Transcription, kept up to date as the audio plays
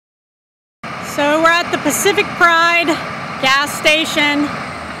So we're at the Pacific Pride gas station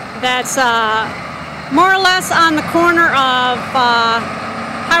that's more or less on the corner of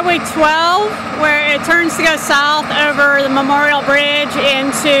Highway 12, where it turns to go south over the Memorial Bridge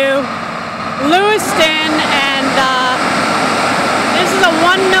into Lewiston, and this is a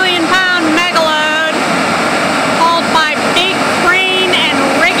 $1 million